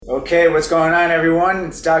Okay, what's going on, everyone?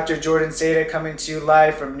 It's Dr. Jordan Seda coming to you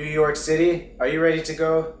live from New York City. Are you ready to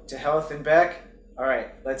go to health and back? All right,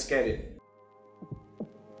 let's get it.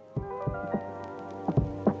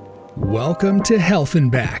 Welcome to Health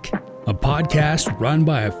and Back, a podcast run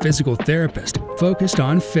by a physical therapist focused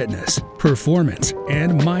on fitness, performance,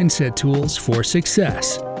 and mindset tools for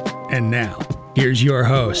success. And now, here's your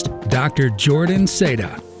host, Dr. Jordan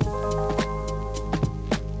Seda.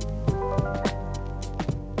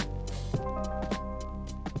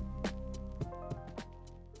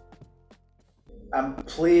 I'm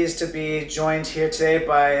pleased to be joined here today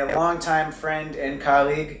by a longtime friend and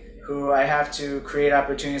colleague who I have to create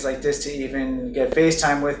opportunities like this to even get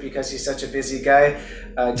FaceTime with because he's such a busy guy.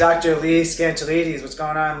 Dr. Lee Scantolides, what's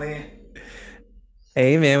going on, Lee?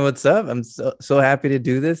 Hey man, what's up? I'm so happy to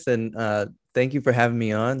do this, and thank you for having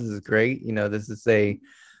me on. This is great. This is a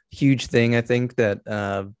huge thing. I think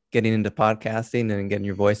that getting into podcasting and getting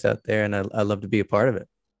your voice out there, and I love to be a part of it.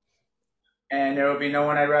 And there will be no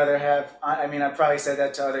one I'd rather have. I mean, I've probably said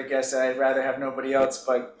that to other guests that I'd rather have nobody else,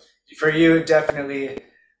 but for you, definitely,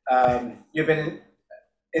 you've been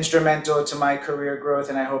instrumental to my career growth,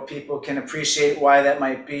 and I hope people can appreciate why that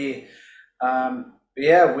might be. But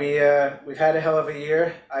yeah, we've had a hell of a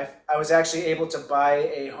year. I was actually able to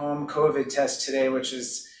buy a home COVID test today, which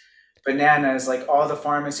is bananas. Like all the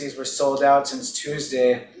pharmacies were sold out since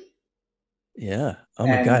Tuesday. Yeah. Oh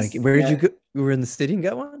my God. Where did you go? You were in the city and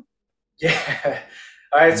got one? Yeah.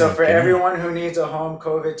 All right. So for everyone who needs a home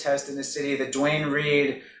COVID test in the city, the Duane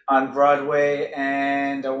Reade on Broadway,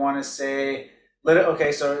 and I want to say,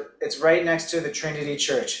 so it's right next to the Trinity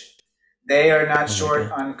Church. They are not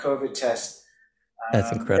short on COVID tests.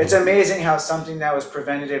 That's incredible. It's amazing how something that was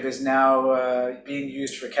preventative is now being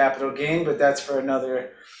used for capital gain, but that's for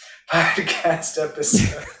another podcast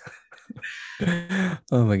episode.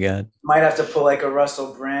 Oh my God. Might have to pull like a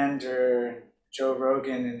Russell Brand or Joe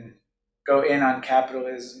Rogan and go in on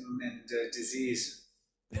capitalism and disease.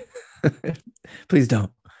 Please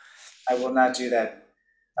don't. I will not do that.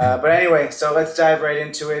 But anyway, so let's dive right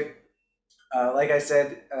into it. Like I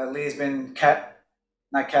said, Lee's been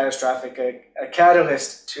not catastrophic, a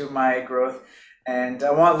catalyst to my growth. And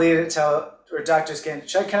I want Lee to tell, or Dr. Scan,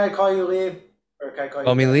 can I call you Lee? Or can I call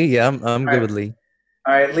you me Lee? Yeah, I'm good with Lee.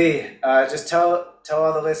 All right, Lee, just tell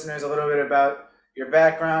all the listeners a little bit about your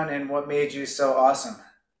background and what made you so awesome.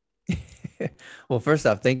 Well, first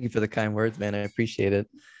off, thank you for the kind words, man. I appreciate it.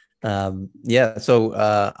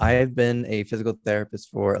 So I've been a physical therapist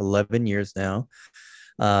for 11 years now,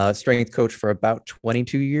 strength coach for about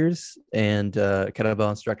 22 years, and kettlebell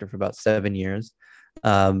instructor for about 7 years.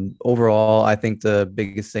 Overall, I think the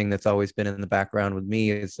biggest thing that's always been in the background with me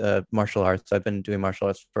is martial arts. I've been doing martial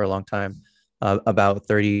arts for a long time, about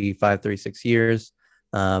 35, 36 years.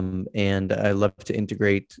 And I love to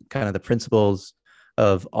integrate kind of the principles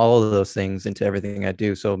of all of those things into everything I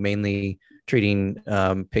do. So mainly treating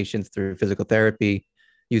patients through physical therapy,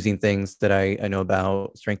 using things that I know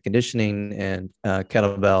about strength conditioning and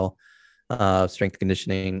kettlebell strength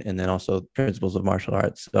conditioning, and then also principles of martial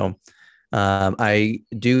arts. So I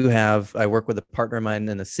work with a partner of mine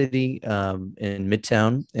in the city in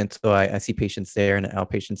Midtown. And so I see patients there in an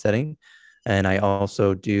outpatient setting. And I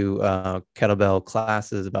also do kettlebell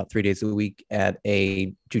classes about 3 days a week at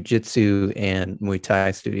a jiu-jitsu and Muay Thai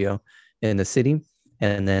studio in the city.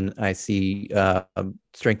 And then I see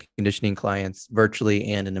strength conditioning clients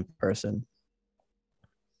virtually and in person.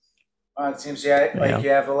 It seems you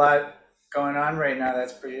have a lot going on right now.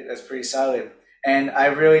 That's pretty solid. And I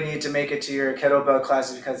really need to make it to your kettlebell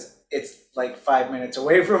classes because it's like 5 minutes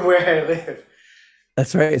away from where I live.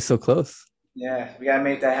 That's right. It's so close. Yeah, we gotta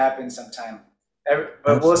make that happen sometime.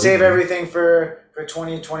 But we'll save everything for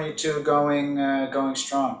 2022 going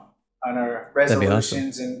strong on our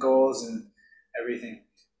resolutions and goals and everything.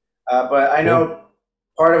 But I know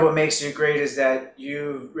part of what makes you great is that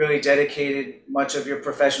you really dedicated much of your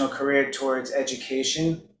professional career towards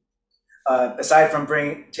education. Aside from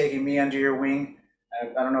taking me under your wing,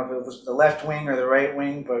 I don't know if it was the left wing or the right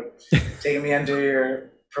wing, but taking me under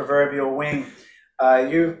your proverbial wing.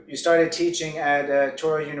 You started teaching at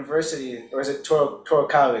Touro University, or is it Touro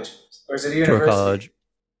College, or is it a university? Touro College.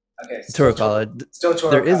 Okay, Touro College. Still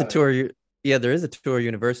Touro. There is a Touro. Yeah, there is a Touro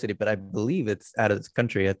University, but I believe it's out of this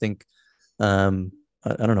country. I think I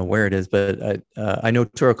don't know where it is, but I know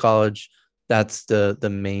Touro College. That's the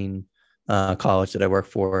main college that I work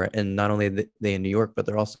for, and not only are they in New York, but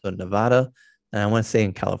they're also in Nevada, and I want to say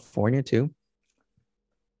in California too.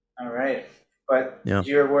 All right. But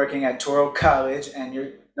you're working at Touro College, and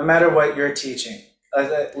no matter what you're teaching,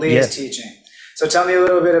 Lee is teaching. So tell me a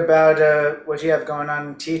little bit about what you have going on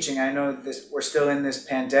in teaching. I know we're still in this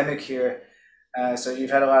pandemic here, so you've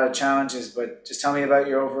had a lot of challenges, but just tell me about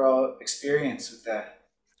your overall experience with that.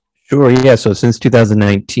 Sure. Yeah. So since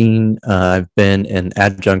 2019, I've been an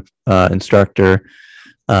adjunct instructor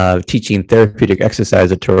teaching therapeutic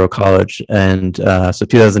exercise at Touro College. And so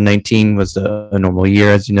 2019 was a normal year,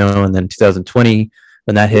 as you know. And then 2020,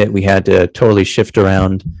 when that hit, we had to totally shift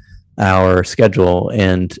around our schedule.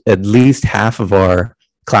 And at least half of our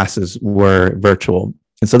classes were virtual.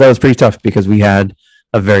 And so that was pretty tough because we had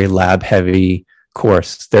a very lab heavy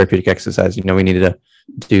course, therapeutic exercise. You know, we needed to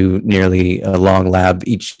do nearly a long lab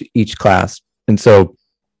each class. And so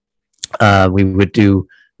we would do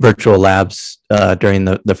virtual labs during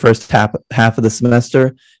the first half of the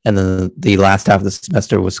semester, and then the last half of the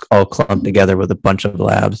semester was all clumped together with a bunch of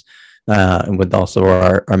labs and with also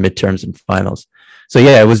our midterms and finals. So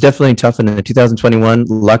yeah, it was definitely tough. And in 2021,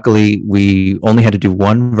 luckily, we only had to do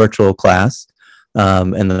one virtual class,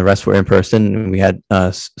 and then the rest were in person. And we had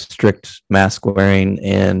strict mask wearing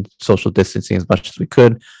and social distancing as much as we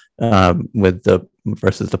could with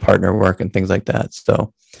versus the partner work and things like that.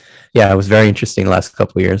 So yeah, it was very interesting the last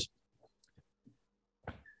couple of years.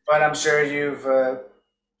 But I'm sure you've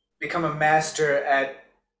become a master at,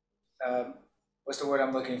 what's the word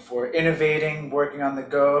I'm looking for? Innovating, working on the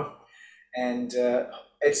go. And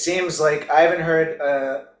it seems like I haven't heard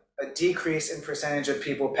a decrease in percentage of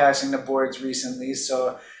people passing the boards recently.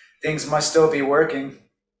 So things must still be working.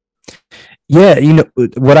 Yeah, you know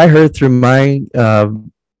what I heard through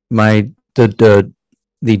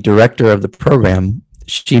the director of the program.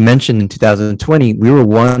 She mentioned in 2020 we were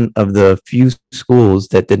one of the few schools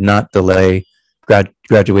that did not delay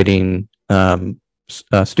graduating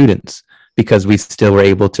students because we still were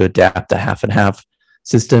able to adapt a half and half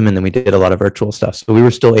system, and then we did a lot of virtual stuff. So we were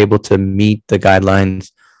still able to meet the guidelines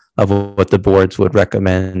of what the boards would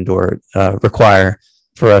recommend or require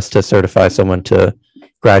for us to certify someone to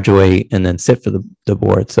graduate and then sit for the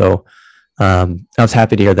board. So I was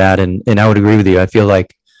happy to hear that, and I would agree with you. I feel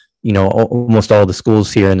like, you know, almost all the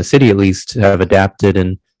schools here in the city, at least, have adapted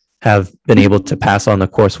and have been able to pass on the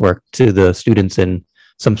coursework to the students in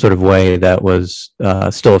some sort of way that was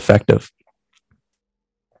still effective.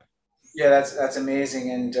 Yeah, that's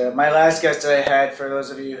amazing. And my last guest that I had, for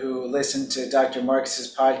those of you who listen to Dr.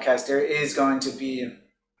 Marcus's podcast, there is going to be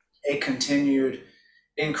a continued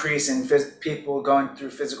increase in people going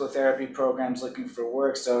through physical therapy programs looking for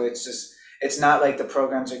work. So it's not like the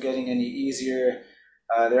programs are getting any easier.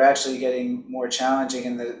 They're actually getting more challenging,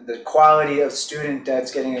 and the quality of student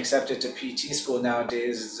that's getting accepted to PT school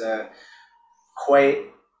nowadays is quite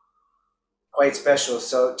special.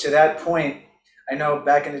 So to that point, I know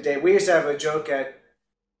back in the day, we used to have a joke at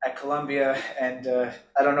Columbia, and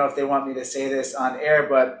I don't know if they want me to say this on air,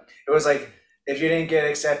 but it was like, if you didn't get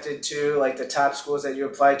accepted to like the top schools that you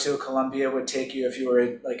applied to, Columbia would take you if you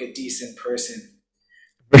were like a decent person.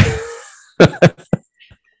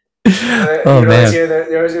 Oh, man.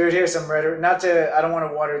 There was here some rhetoric. I don't want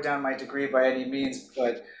to water down my degree by any means,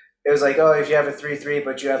 but it was like, oh, if you have a 3.3,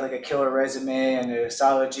 but you have like a killer resume and a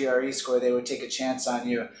solid GRE score, they would take a chance on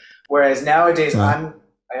you. Whereas nowadays, I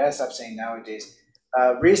gotta stop saying nowadays.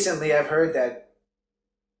 Recently, I've heard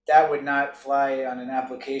that would not fly on an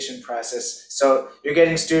application process. So you're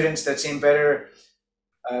getting students that seem better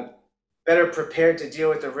prepared to deal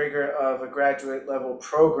with the rigor of a graduate level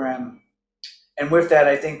program. And with that,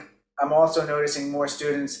 I think I'm also noticing more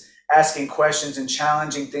students asking questions and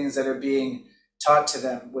challenging things that are being taught to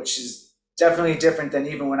them, which is definitely different than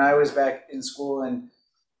even when I was back in school, and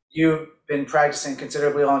you've been practicing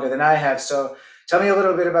considerably longer than I have. So tell me a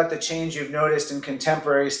little bit about the change you've noticed in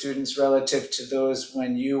contemporary students relative to those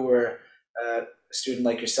when you were a student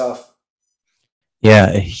like yourself. Yeah,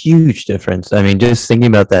 a huge difference. I mean, just thinking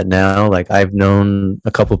about that now, like I've known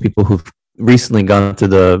a couple of people who've recently gone through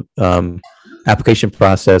the application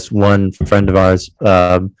process. One friend of ours,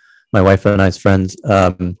 my wife and I's friends,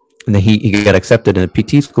 and then he got accepted in a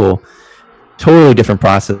PT school. Totally different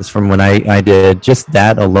process from when I did. Just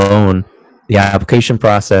that alone, the application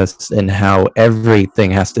process and how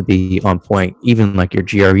everything has to be on point, even like your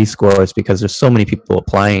GRE scores, because there's so many people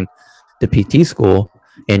applying to PT school,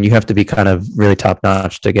 and you have to be kind of really top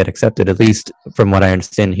notch to get accepted, at least from what I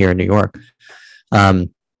understand here in New York.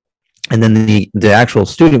 And then the actual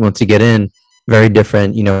student, once you get in, very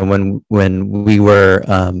different. You know, when we were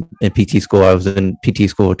in PT school, I was in PT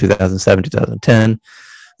school 2007, 2010.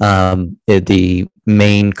 The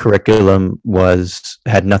main curriculum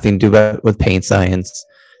had nothing to do with pain science,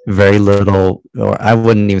 very little, or I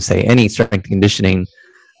wouldn't even say any strength and conditioning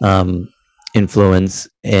influence.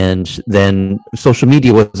 And then social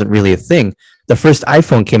media wasn't really a thing. the first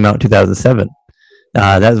iPhone came out in 2007.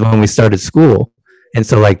 That was when we started school. And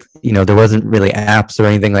so like, there wasn't really apps or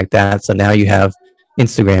anything like that. So now you have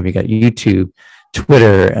Instagram, you got YouTube,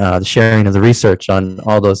 Twitter, the sharing of the research on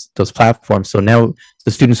all those platforms. So now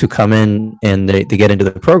the students who come in and they get into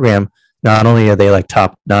the program, not only are they like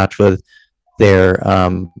top notch with their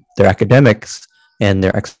academics and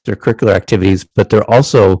their extracurricular activities, but they're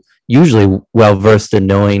also usually well versed in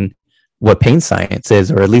knowing what pain science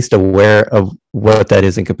is, or at least aware of what that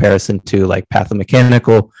is in comparison to like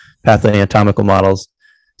pathomechanical, pathoanatomical models.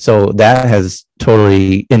 So that has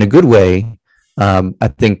totally, in a good way, I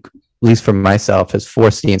think, at least for myself, has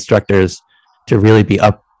forced the instructors to really be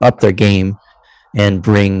up their game and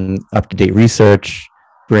bring up-to-date research,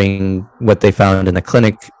 bring what they found in the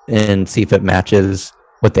clinic, and see if it matches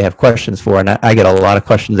what they have questions for. And I get a lot of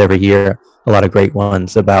questions every year, a lot of great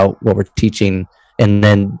ones about what we're teaching. And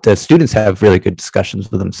then the students have really good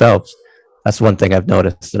discussions with themselves. That's one thing I've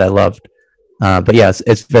noticed that I loved. But yeah,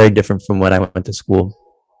 it's very different from when I went to school.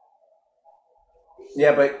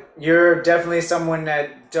 Yeah, but you're definitely someone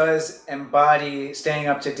that does embody staying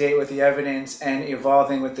up to date with the evidence and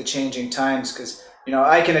evolving with the changing times. Because,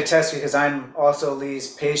 I can attest, because I'm also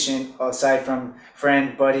Lee's patient, aside from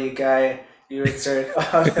friend, buddy, guy, you insert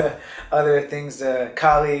other things,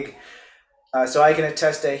 colleague. So I can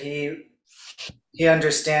attest that he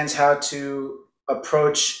understands how to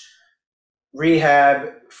approach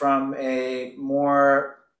rehab from a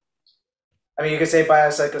more, you could say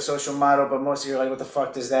biopsychosocial model, but most of you are like, what the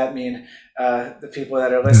fuck does that mean? The people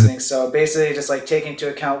that are listening. So basically just like take into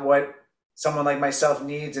account what someone like myself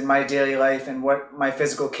needs in my daily life and what my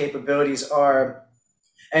physical capabilities are,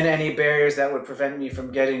 and any barriers that would prevent me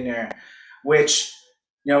from getting there, which,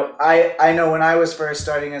 I know when I was first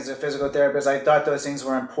starting as a physical therapist, I thought those things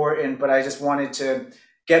were important, but I just wanted to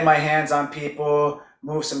get my hands on people,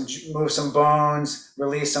 move some bones,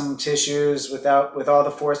 release some tissues with all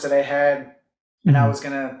the force that I had. And I was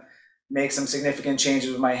going to make some significant changes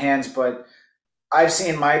with my hands. But I've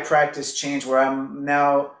seen my practice change where I'm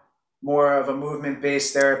now more of a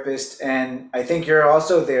movement-based therapist. And I think you're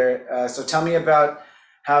also there. So tell me about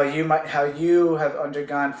how you have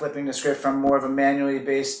undergone flipping the script from more of a manually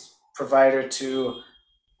based provider to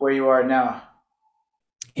where you are now.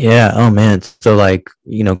 Yeah. Oh man. So like,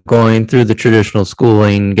 going through the traditional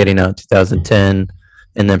schooling, getting out 2010,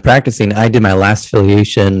 and then practicing, I did my last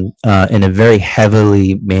affiliation in a very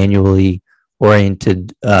heavily manually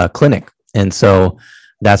oriented clinic. And so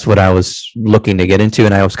that's what I was looking to get into.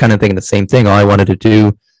 And I was kind of thinking the same thing. All I wanted to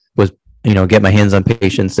do was, get my hands on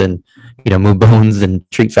patients and, move bones and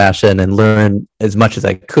treat fascia and learn as much as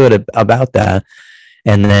I could about that.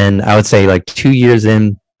 And then I would say like 2 years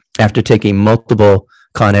in, after taking multiple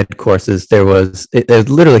Con Ed courses, it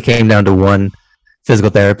literally came down to one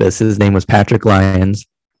physical therapist. His name was Patrick Lyons.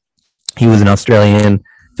 He was an Australian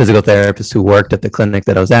physical therapist who worked at the clinic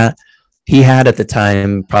that I was at. He had at the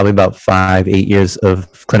time probably about 5-8 years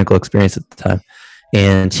of clinical experience at the time.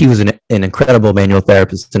 And he was an incredible manual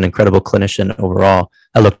therapist, an incredible clinician overall.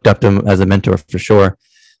 I looked up to him as a mentor for sure.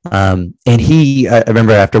 And I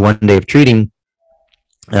remember after one day of treating,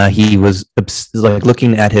 he was like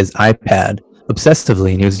looking at his iPad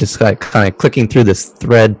obsessively, and he was just like kind of clicking through this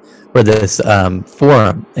thread or this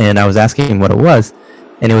forum. And I was asking him what it was,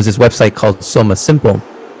 and it was this website called Soma Simple.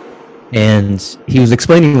 And he was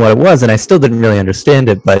explaining what it was, and I still didn't really understand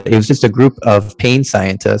it, but it was just a group of pain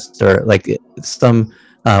scientists, or like some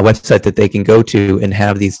website that they can go to and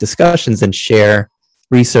have these discussions and share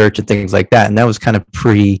research and things like that. And that was kind of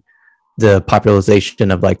pre the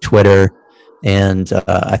popularization of like Twitter and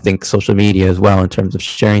I think social media as well in terms of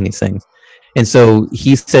sharing these things. And so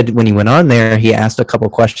he said when he went on there, he asked a couple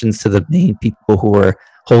questions to the main people who were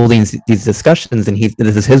holding these discussions, and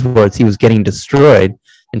this is his words, he was getting destroyed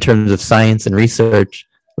in terms of science and research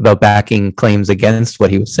about backing claims against what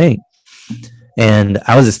he was saying. And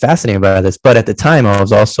I was just fascinated by this. But at the time, I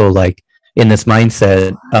was also like in this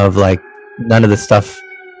mindset of like, none of this stuff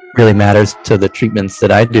really matters to the treatments that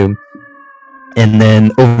I do. And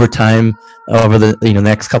then over time, over the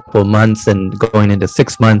next couple of months and going into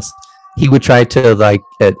 6 months, he would try to like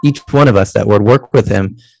at each one of us that would work with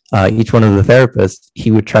him, each one of the therapists, he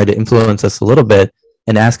would try to influence us a little bit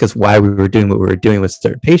and ask us why we were doing what we were doing with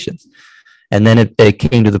certain patients. And then it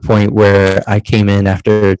came to the point where I came in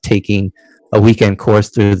after taking a weekend course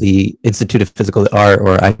through the Institute of Physical Art,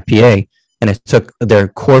 or IPA, and I took their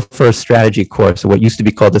Core First Strategy course, what used to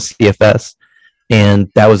be called the CFS.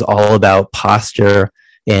 And that was all about posture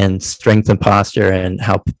and strength and posture and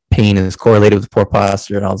how pain is correlated with poor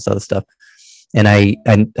posture and all this other stuff. And I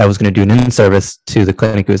was going to do an in-service to the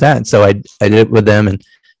clinic he was at. And so I did it with them, and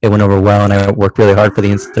it went over well, and I worked really hard for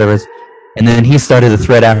the in-service. And then he started a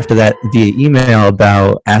thread after that via email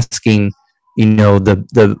about asking,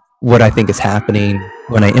 the what I think is happening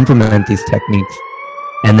when I implement these techniques.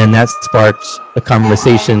 And then that sparked a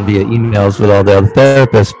conversation via emails with all the other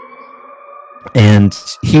therapists. And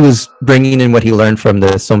he was bringing in what he learned from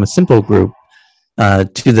the Soma Simple group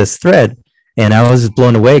to this thread. And I was just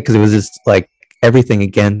blown away because it was just like everything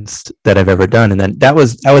against that I've ever done. And then I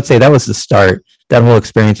would say that was the start. That whole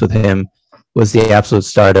experience with him was the absolute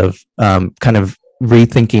start of kind of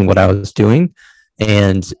rethinking what I was doing.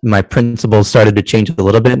 And my principles started to change a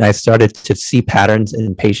little bit. And I started to see patterns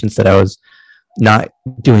in patients that I was not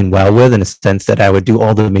doing well with, in a sense that I would do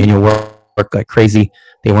all the manual work like crazy.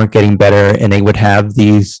 They weren't getting better. And they would have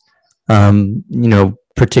these,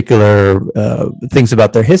 particular things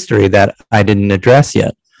about their history that I didn't address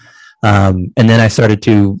yet. And then I started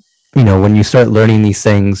to, when you start learning these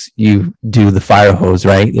things, you do the fire hose,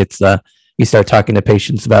 right? It's you start talking to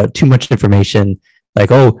patients about too much information,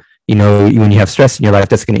 like, when you have stress in your life,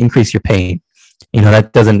 that's going to increase your pain.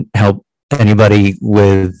 That doesn't help anybody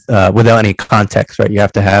without any context, right? You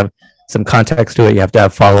have to have some context to it. You have to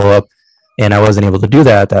have follow-up. And I wasn't able to do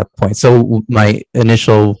that at that point. So my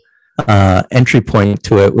initial entry point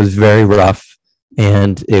to it was very rough,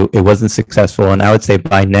 and it wasn't successful. And I would say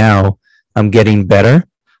by now I'm getting better,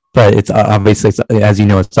 but it's obviously, as you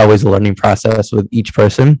know, it's always a learning process with each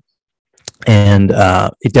person. And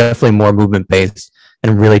it definitely more movement based,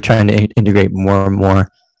 and really trying to integrate more and more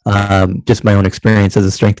just my own experience as a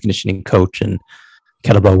strength conditioning coach and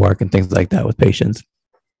kettlebell work and things like that with patients.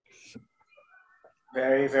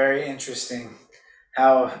 Very, very interesting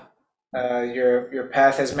how your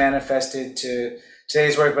path has manifested to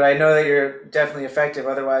today's work, but I know that you're definitely effective.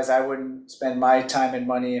 Otherwise, I wouldn't spend my time and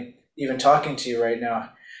money even talking to you right now,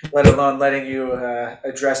 let alone letting you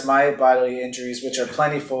address my bodily injuries, which are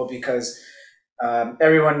plentiful, because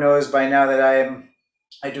everyone knows by now that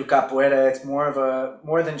I do capoeira. It's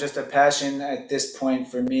more than just a passion at this point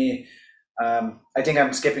for me. I think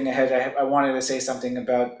I'm skipping ahead. I wanted to say something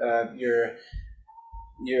about your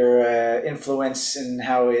influence and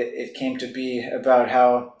how it came to be, about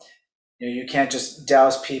how you can't just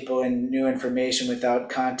douse people in new information without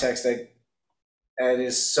context. That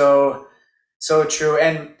is so true.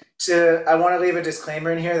 And I want to leave a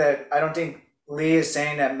disclaimer in here that I don't think Lee is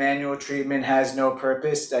saying that manual treatment has no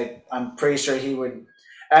purpose. I'm pretty sure he would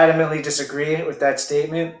adamantly disagree with that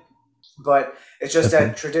statement, but it's just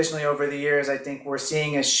that traditionally over the years, I think we're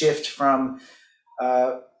seeing a shift from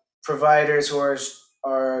providers who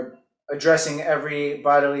are addressing every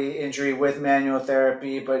bodily injury with manual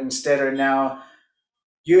therapy, but instead are now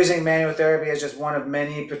using manual therapy as just one of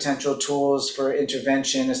many potential tools for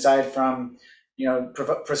intervention, aside from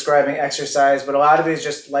prescribing exercise. But a lot of it is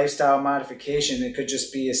just lifestyle modification. It could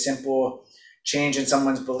just be a simple change in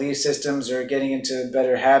someone's belief systems or getting into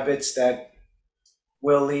better habits that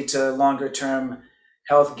will lead to longer term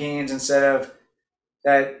health gains, instead of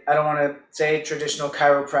that. I don't want to say traditional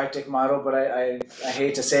chiropractic model, but I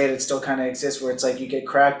hate to say it, it still kind of exists, where it's like you get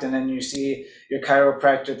cracked and then you see your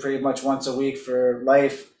chiropractor pretty much once a week for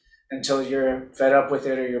life until you're fed up with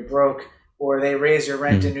it or you're broke, or they raise your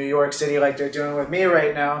rent in New York City like they're doing with me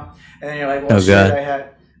right now. And then you're like,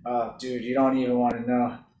 well, dude, you don't even want to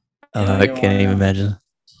know. I can't even imagine.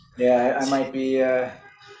 Yeah, I might be,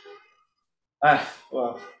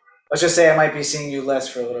 well, let's just say I might be seeing you less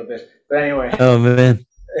for a little bit. But anyway. Oh, man.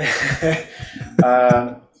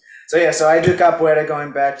 So I do capoeira,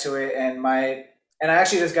 going back to it, and I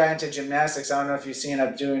actually just got into gymnastics. I don't know if you've seen,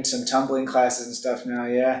 I'm doing some tumbling classes and stuff now,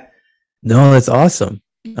 yeah? No, that's awesome.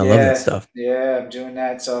 I love that stuff. Yeah, I'm doing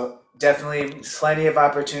that. So definitely plenty of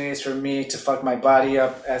opportunities for me to fuck my body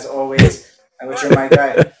up, as always, which you're my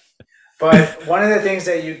guy. But one of the things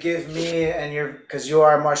that you give me, and because you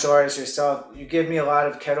are a martial artist yourself, you give me a lot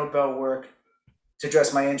of kettlebell work to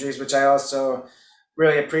address my injuries, which I also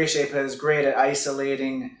really appreciate, because it's great at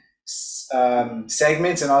isolating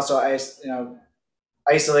segments and also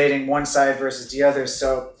isolating one side versus the other.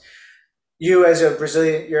 So you, as a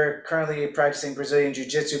Brazilian, you're currently practicing Brazilian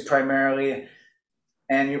Jiu-Jitsu primarily,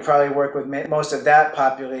 and you probably work with most of that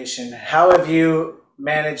population. How have you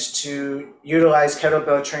managed to utilize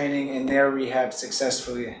kettlebell training in their rehab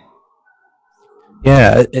successfully?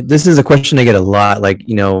 Yeah, this is a question I get a lot, like,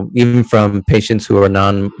 even from patients who are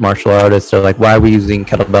non-martial artists. They're like, why are we using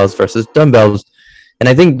kettlebells versus dumbbells? And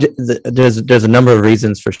I think there's a number of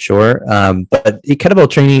reasons for sure. But kettlebell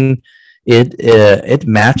training, it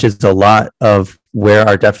matches a lot of where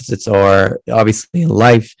our deficits are, obviously, in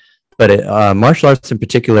life, but martial arts in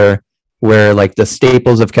particular, where like the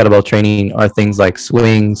staples of kettlebell training are things like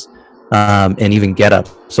swings, and even get up.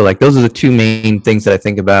 So like those are the two main things that I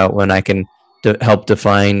think about when I can help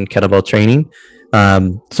define kettlebell training.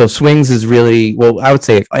 So swings is really, well, I would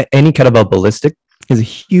say any kettlebell ballistic is a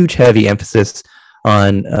huge heavy emphasis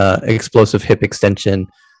on explosive hip extension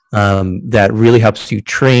that really helps you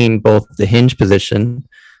train both the hinge position,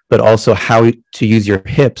 but also how to use your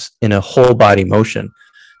hips in a whole body motion.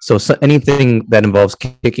 So anything that involves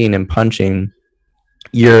kicking and punching,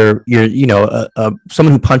 you're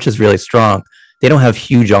someone who punches really strong, they don't have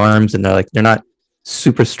huge arms and they're not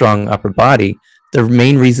super strong upper body. The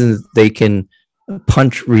main reason they can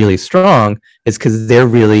punch really strong is because they're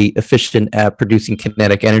really efficient at producing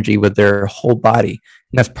kinetic energy with their whole body,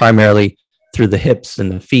 and that's primarily through the hips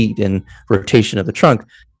and the feet and rotation of the trunk.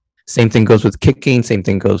 Same thing goes with kicking, same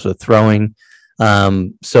thing goes with throwing.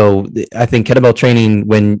 So I think kettlebell training,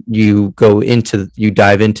 when you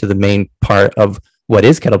dive into the main part of what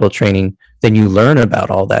is kettlebell training, then you learn about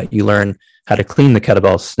all that. You learn how to clean the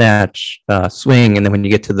kettlebell, snatch, swing, and then when you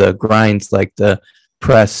get to the grinds like the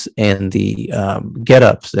press and the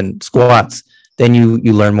get-ups and squats, then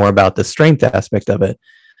you learn more about the strength aspect of it.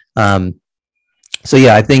 So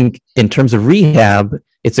yeah, I think in terms of rehab,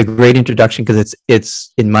 it's a great introduction because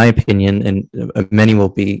it's in my opinion, and many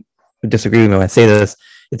will disagree with me when I say this,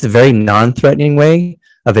 it's a very non-threatening way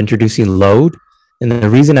of introducing load. And the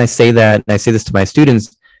reason I say that, and I say this to my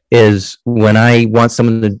students, is when I want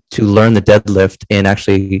someone to learn the deadlift and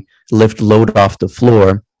actually lift load off the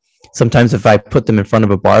floor, sometimes if I put them in front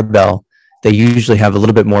of a barbell, they usually have a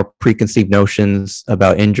little bit more preconceived notions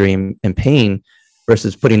about injury and pain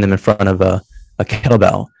versus putting them in front of a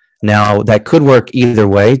kettlebell. Now, that could work either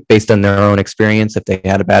way based on their own experience if they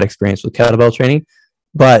had a bad experience with kettlebell training,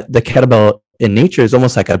 but the kettlebell in nature is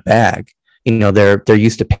almost like a bag. They're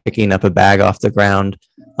used to picking up a bag off the ground.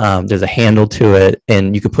 There's a handle to it,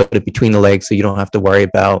 and you can put it between the legs so you don't have to worry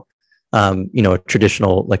about a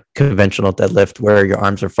traditional, like conventional deadlift where your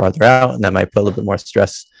arms are farther out, and that might put a little bit more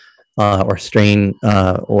stress or strain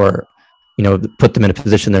or put them in a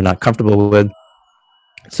position they're not comfortable with.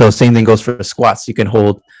 So same thing goes for squats. You can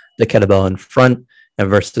hold the kettlebell in front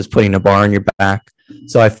versus putting a bar on your back.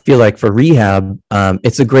 So I feel like for rehab,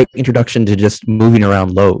 it's a great introduction to just moving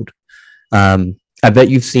around load. I bet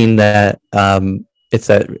you've seen that I'm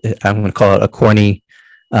going to call it a corny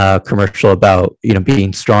commercial about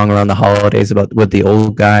being strong around the holidays with the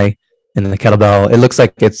old guy and the kettlebell. It looks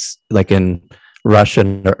like it's like in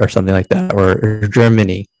Russian or something like that, or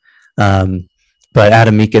Germany. But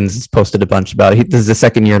Adam Meekins has posted a bunch about it. This is the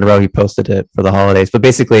second year in a row he posted it for the holidays. But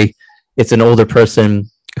basically, it's an older person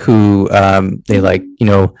who they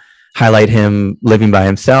highlight him living by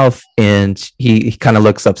himself, and he kind of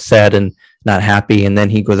looks upset and not happy. And then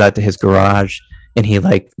he goes out to his garage and he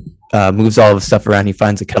moves all of his stuff around. He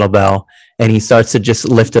finds a kettlebell and he starts to just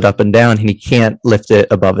lift it up and down, and he can't lift it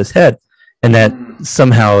above his head. And that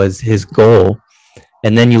somehow is his goal.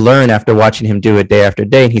 And then you learn after watching him do it day after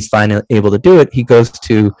day, and he's finally able to do it. He goes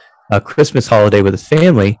to a Christmas holiday with his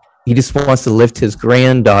family. He just wants to lift his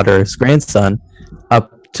grandson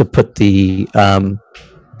up to put the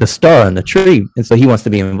star on the tree. And so he wants to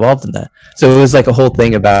be involved in that. So it was like a whole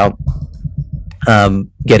thing about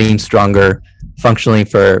getting stronger functionally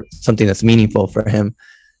for something that's meaningful for him.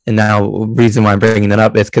 And now the reason why I'm bringing that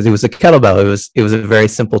up is because it was a kettlebell. It was a very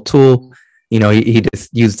simple tool. He just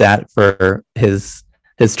used that for his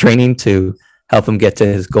training to help him get to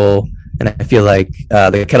his goal. And I feel like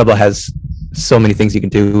the kettlebell has so many things you can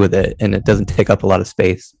do with it, and it doesn't take up a lot of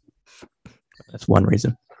space. That's one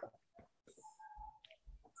reason.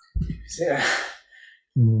 Yeah.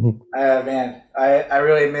 Man, I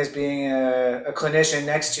really miss being a clinician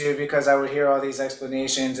next to you, because I would hear all these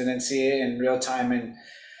explanations and then see it in real time. And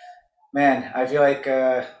man, I feel like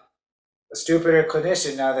a stupider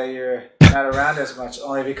clinician now that you're not around as much,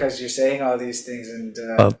 only because you're saying all these things. And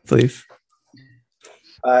please.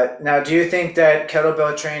 Now, do you think that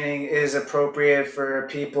kettlebell training is appropriate for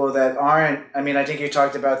people that aren't? I mean, I think you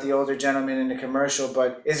talked about the older gentleman in the commercial,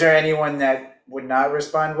 but is there anyone that would not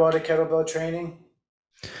respond well to kettlebell training?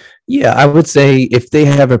 Yeah, I would say if they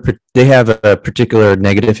have a particular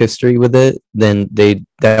negative history with it, then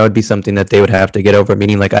that would be something that they would have to get over.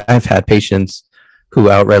 Meaning, like, I've had patients who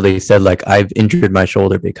outrightly said, like, I've injured my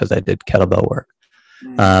shoulder because I did kettlebell work.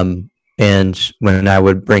 And when I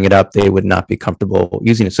would bring it up, they would not be comfortable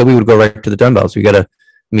using it. So we would go right to the dumbbells. We got to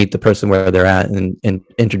meet the person where they're at and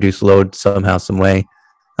introduce load somehow, some way.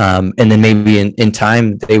 And then maybe in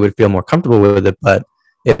time, they would feel more comfortable with it. But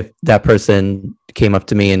if that person came up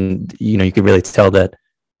to me and, you could really tell that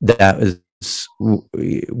is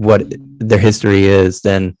what their history is,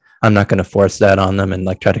 then I'm not going to force that on them and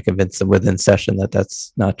like try to convince them within session that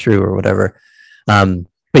that's not true or whatever.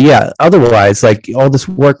 But yeah, otherwise, like all this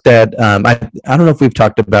work that I don't know if we've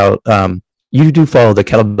talked about. You do follow the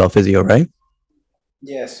kettlebell physio, right?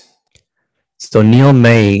 Yes. So Neil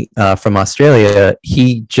May from Australia,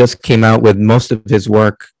 he just came out with most of his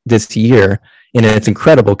work this year, and it's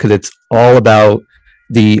incredible because it's all about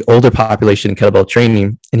the older population in kettlebell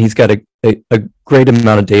training, and he's got a great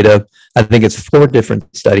amount of data. I think it's 4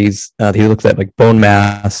 different studies. He looks at like bone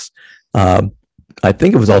mass. I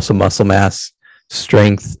think it was also muscle mass,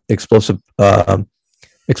 strength, explosive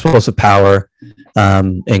power,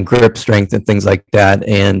 and grip strength and things like that,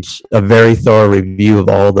 and a very thorough review of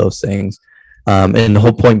all of those things. And the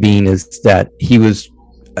whole point being is that he was,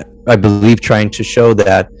 I believe, trying to show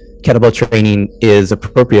that kettlebell training is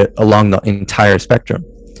appropriate along the entire spectrum.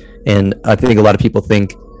 And I think a lot of people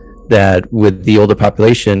think that with the older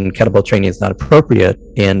population, kettlebell training is not appropriate.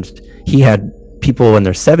 And he had people in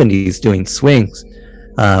their 70s doing swings,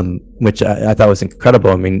 which I thought was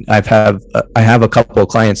incredible. I mean, I have a couple of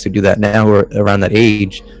clients who do that now who are around that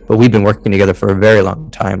age, but we've been working together for a very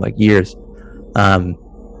long time, like years.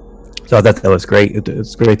 So I thought that was great.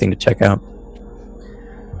 It's a great thing to check out.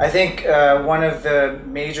 I think one of the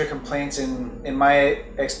major complaints in my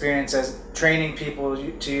experience as training people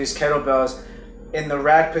to use kettlebells, in the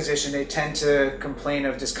rack position, they tend to complain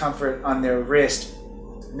of discomfort on their wrist.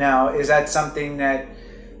 Now, is that something that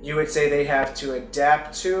you would say they have to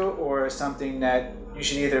adapt to, or something that you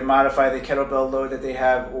should either modify the kettlebell load that they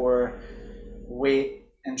have or wait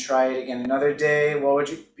and try it again another day? What would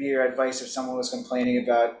be your advice if someone was complaining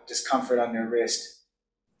about discomfort on their wrist?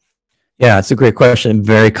 Yeah, it's a great question.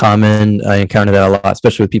 Very common. I encounter that a lot,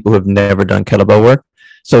 especially with people who have never done kettlebell work.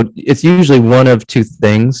 So it's usually one of 2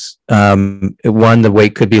 things. One, the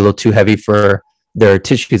weight could be a little too heavy for their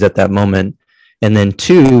tissues at that moment. And then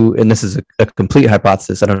 2, and this is a complete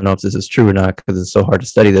hypothesis, I don't know if this is true or not because it's so hard to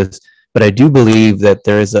study this, but I do believe that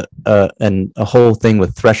there is a whole thing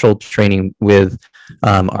with threshold training with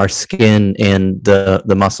our skin and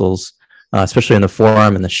the muscles, especially in the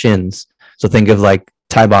forearm and the shins. So think of like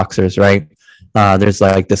Thai boxers, right? There's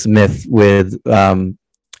like this myth with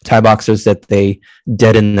Thai boxers that they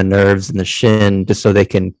deaden the nerves in the shin just so they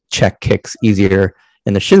can check kicks easier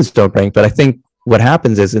and the shins don't break. But I think what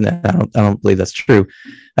happens is, and I don't believe that's true,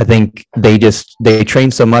 I think they train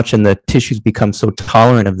so much and the tissues become so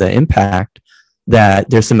tolerant of the impact that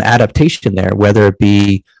there's some adaptation there, whether it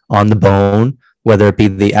be on the bone, whether it be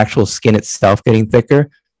the actual skin itself getting thicker,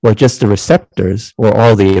 or just the receptors, or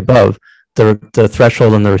all the above. The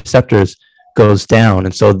threshold on the receptors goes down,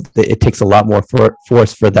 and so it takes a lot more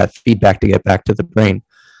force for that feedback to get back to the brain.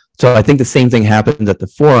 So I think the same thing happens at the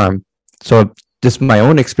forearm. So just my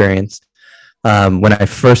own experience, when I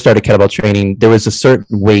first started kettlebell training, there was a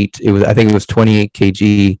certain weight. I think it was 28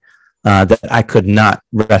 kg that I could not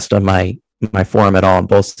rest on my forearm at all on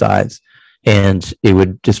both sides, and it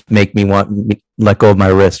would just make me let go of my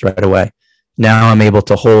wrist right away. Now I'm able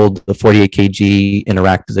to hold the 48 kg in a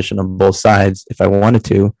rack position on both sides if I wanted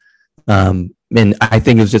to. And I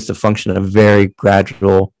think it was just a function of very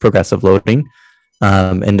gradual progressive loading,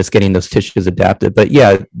 and just getting those tissues adapted. But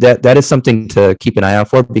yeah, that is something to keep an eye out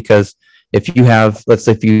for, because if you have, let's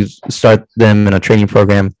say if you start them in a training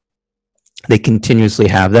program, they continuously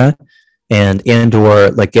have that, and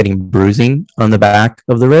or like getting bruising on the back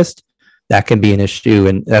of the wrist, that can be an issue,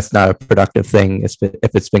 and that's not a productive thing if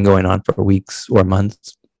it's been going on for weeks or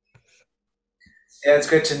months. Yeah, it's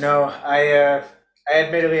good to know. I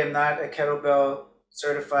admittedly am not a kettlebell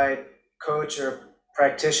certified coach or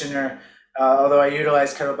practitioner, although I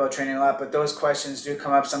utilize kettlebell training a lot, but those questions do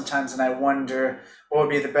come up sometimes, and I wonder what would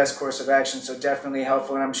be the best course of action. So definitely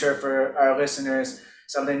helpful, and I'm sure for our listeners,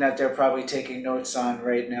 something that they're probably taking notes on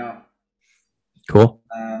right now. Cool.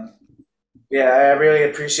 Yeah, I really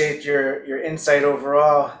appreciate your insight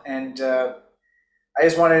overall, and I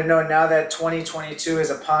just wanted to know, now that 2022 is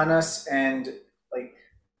upon us, and like,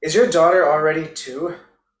 is your daughter already 2?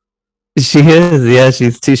 She is, yeah,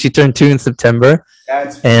 she's 2. She turned 2 in September.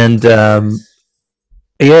 And yeah,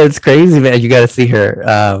 it's crazy, man. You got to see her.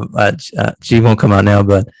 She won't come out now,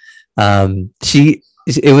 but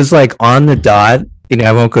it was like on the dot.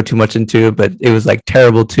 I won't go too much into it, but it was like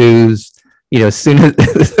terrible 2s. As soon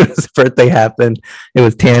as his birthday happened, it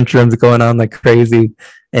was tantrums going on like crazy,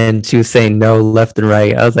 and she was saying no left and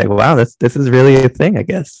right. I was like, wow, this is really a thing, I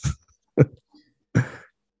guess.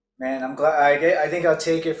 Man, I'm glad. I think I'll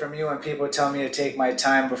take it from you when people tell me to take my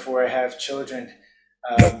time before I have children.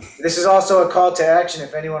 This is also a call to action.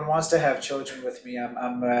 If anyone wants to have children with me,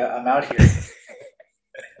 I'm out here.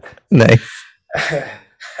 Nice.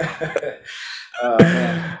 Oh,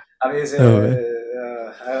 man. Obviously,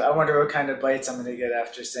 I wonder what kind of bites I'm going to get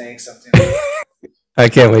after saying something. I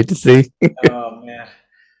can't wait to see. Oh, man.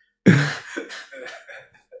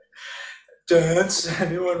 Dance?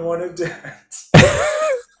 Anyone want to dance?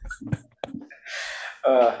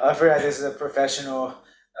 I forgot this is a professional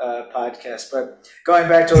podcast, but going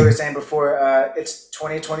back to what we were saying before, it's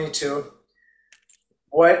 2022.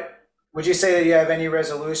 What would you say that you have any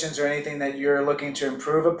resolutions or anything that you're looking to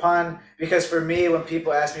improve upon? Because for me, when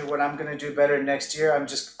people ask me what I'm going to do better next year,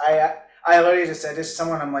 I literally just said this to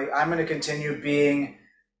someone, I'm like, I'm going to continue being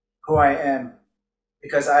who I am,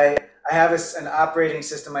 because I have an operating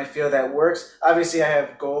system I feel that works. Obviously, I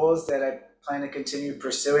have goals that I plan to continue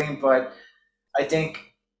pursuing, but I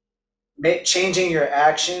think changing your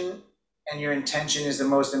action and your intention is the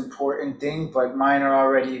most important thing, but mine are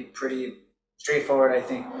already pretty straightforward, I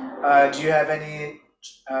think. Do you have any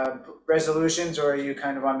resolutions, or are you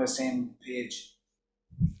kind of on the same page?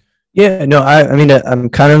 Yeah, no, I mean, I'm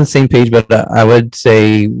kind of on the same page, but I would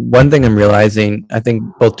say one thing I'm realizing, I think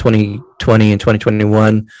both 2020 and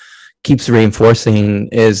 2021 keeps reinforcing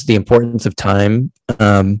is the importance of time.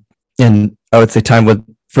 And I would say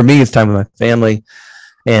for me, it's time with my family,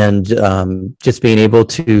 and just being able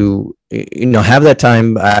to, have that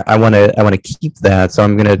time. I want to keep that. So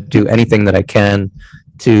I'm going to do anything that I can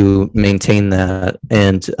to maintain that.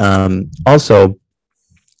 And also,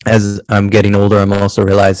 as I'm getting older, I'm also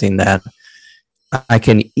realizing that I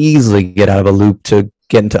can easily get out of a loop to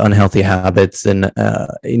get into unhealthy habits. And,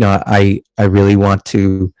 I really want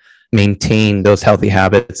to maintain those healthy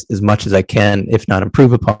habits as much as I can, if not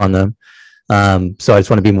improve upon them. So I just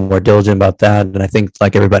want to be more diligent about that. And I think,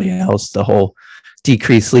 like everybody else, the whole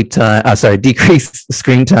decrease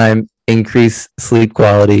screen time, increase sleep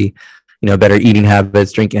quality, better eating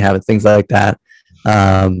habits, drinking habits, things like that.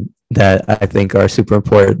 That I think are super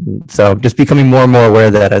important. So just becoming more and more aware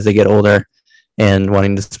of that as I get older, and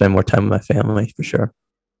wanting to spend more time with my family, for sure.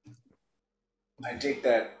 I take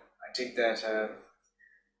that.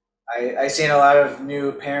 I've seen a lot of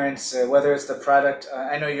new parents, whether it's the product.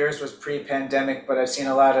 I know yours was pre-pandemic, but I've seen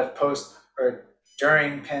a lot of post or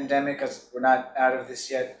during pandemic, because we're not out of this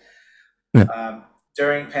yet. Yeah.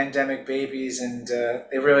 During pandemic babies, and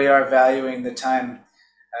they really are valuing the time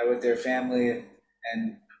with their family,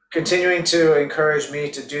 and continuing to encourage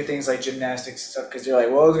me to do things like gymnastics and stuff, because you're like,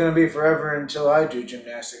 well, it's going to be forever until I do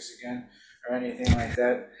gymnastics again or anything like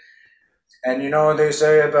that. And what they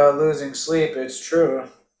say about losing sleep, it's true.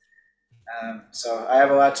 So I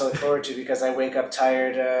have a lot to look forward to, because I wake up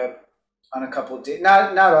tired on a couple of days.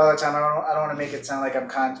 Not all the time. I don't want to make it sound like I'm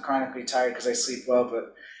chronically tired because I sleep well,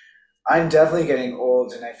 but I'm definitely getting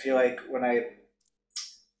old, and I feel like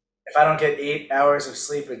if I don't get 8 hours of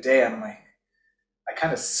sleep a day, I'm like, I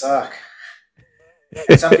kind of suck.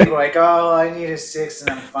 Some people are like, oh, I need a 6 and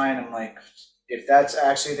I'm fine. I'm like, if that's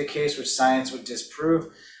actually the case, which science would disprove,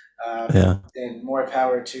 then more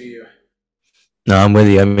power to you. No, I'm with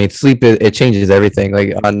you. I mean, sleep, it changes everything.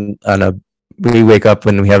 Like we wake up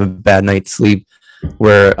when we have a bad night's sleep,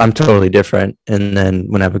 where I'm totally different. And then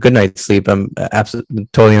when I have a good night's sleep, I'm absolutely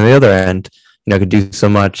totally on the other end. I could do so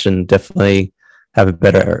much, and definitely have a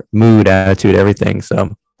better mood, attitude, everything.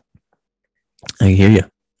 So I hear you.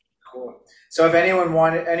 Cool. So if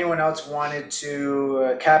anyone else wanted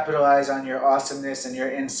to capitalize on your awesomeness and your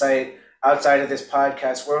insight outside of this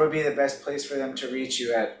podcast, where would be the best place for them to reach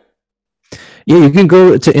you at? Yeah, you can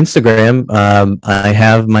go to Instagram. I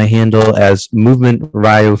have my handle as Movement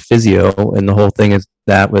Ryo Physio, and the whole thing is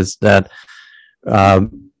that Wei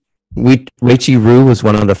Chi Ru was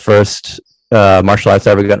one of the first martial arts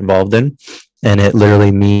I ever got involved in. And it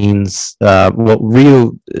literally means,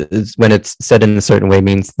 Ryu is, when it's said in a certain way,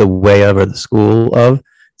 means the way of, or the school of.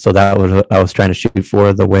 So that was what I was trying to shoot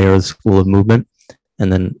for, the way or the school of movement,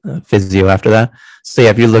 and then physio after that. So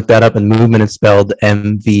yeah, if you look that up, and movement is spelled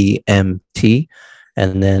MVMT,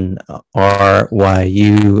 and then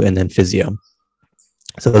RYU, and then physio.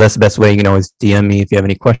 So that's the best way. You can always DM me if you have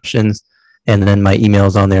any questions, and then my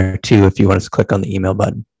email's on there too if you want to click on the email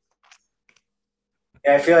button.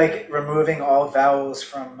 Yeah, I feel like removing all vowels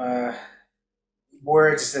from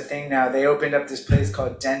words is the thing now. They opened up this place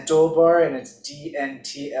called Dental Bar, and it's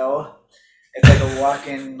DNTL. It's like a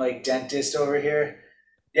walk-in like dentist over here.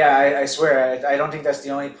 Yeah, I swear, I don't think that's the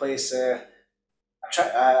only place. I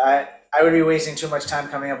would be wasting too much time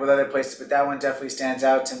coming up with other places, but that one definitely stands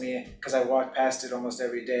out to me because I walk past it almost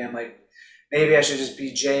every day. I'm like, maybe I should just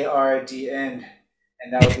be JRDN,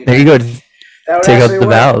 and that would be. There you go. That would take out the work.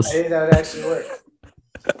 vowels. I think that would actually work.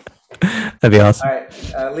 That'd be awesome. All right,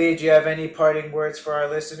 Lee, do you have any parting words for our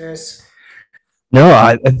listeners? No,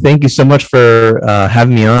 I thank you so much for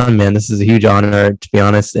having me on, man. This is a huge honor, to be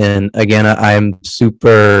honest. And again, I'm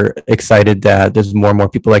super excited that there's more and more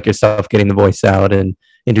people like yourself getting the voice out and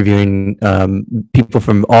interviewing people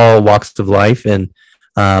from all walks of life. And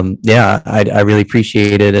yeah, I really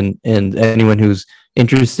appreciate it. And anyone who's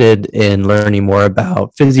interested in learning more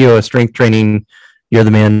about physio, strength training, you're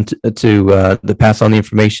the man to pass on the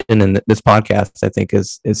information. And this podcast, I think,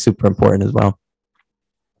 is super important as well.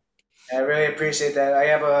 I really appreciate that. I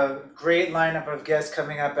have a great lineup of guests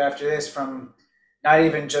coming up after this from not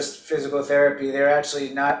even just physical therapy. They're actually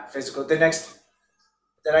not physical. The next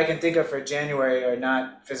that I can think of for January are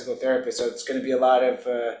not physical therapists. So it's going to be a lot of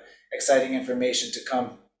exciting information to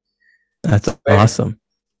come. That's awesome.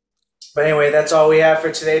 But anyway, that's all we have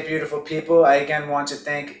for today, beautiful people. I again want to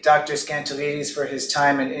thank Dr. Scantolides for his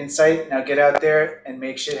time and insight. Now get out there and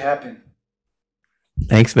make shit happen.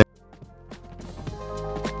 Thanks, man.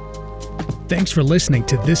 Thanks for listening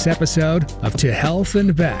to this episode of To Health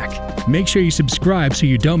and Back. Make sure you subscribe so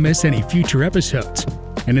you don't miss any future episodes.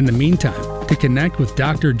 And in the meantime, to connect with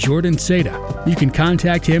Dr. Jordan Seda, you can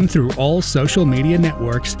contact him through all social media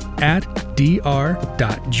networks at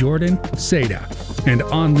dr.jordanseda and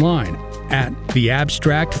online at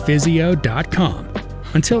theabstractphysio.com.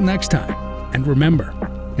 Until next time, and remember,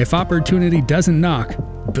 if opportunity doesn't knock,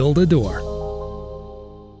 build a door.